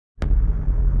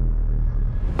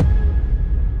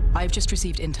I've just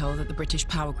received intel that the British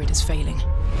power grid is failing.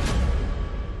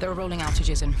 There are rolling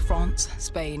outages in France,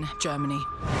 Spain, Germany.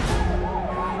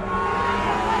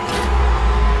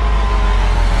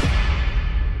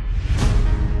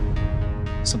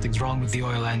 Something's wrong with the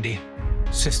oil, Andy.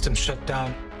 System shut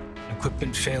down,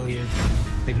 equipment failure.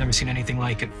 They've never seen anything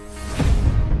like it.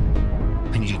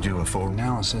 I need you to do a full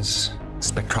analysis.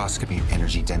 Spectroscopy,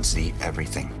 energy density,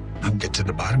 everything. I'll get to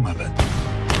the bottom of it.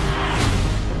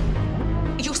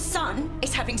 Your son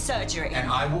is having surgery. And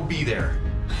I will be there.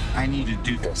 I need to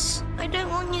do this. I don't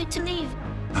want you to leave.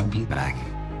 I'll be back.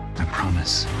 I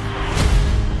promise.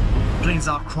 Planes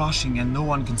are crashing and no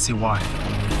one can see why.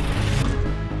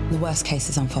 The worst case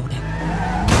is unfolding.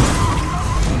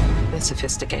 They're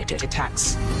sophisticated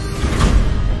attacks.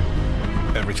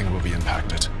 Everything will be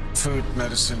impacted. Food,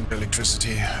 medicine,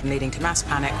 electricity. Leading to mass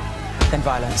panic, then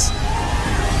violence.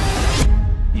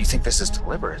 You think this is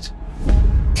deliberate?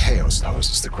 Chaos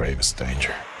poses the gravest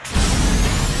danger.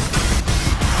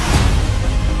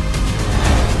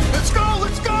 Let's go!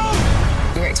 Let's go!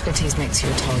 Your expertise makes you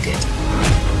a target.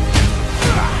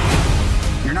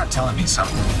 You're not telling me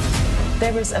something.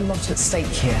 There is a lot at stake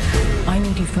here. I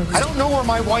need you focused. I don't know where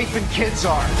my wife and kids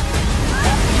are.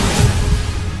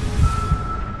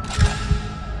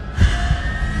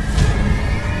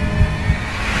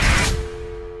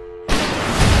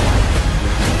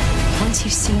 Once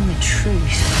you've seen the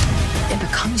truth, it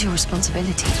becomes your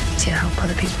responsibility to help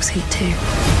other people see it too.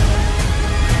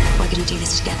 We're going to do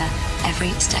this together,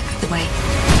 every step of the way.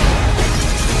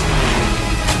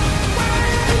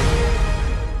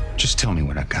 Just tell me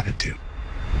what I've got to do.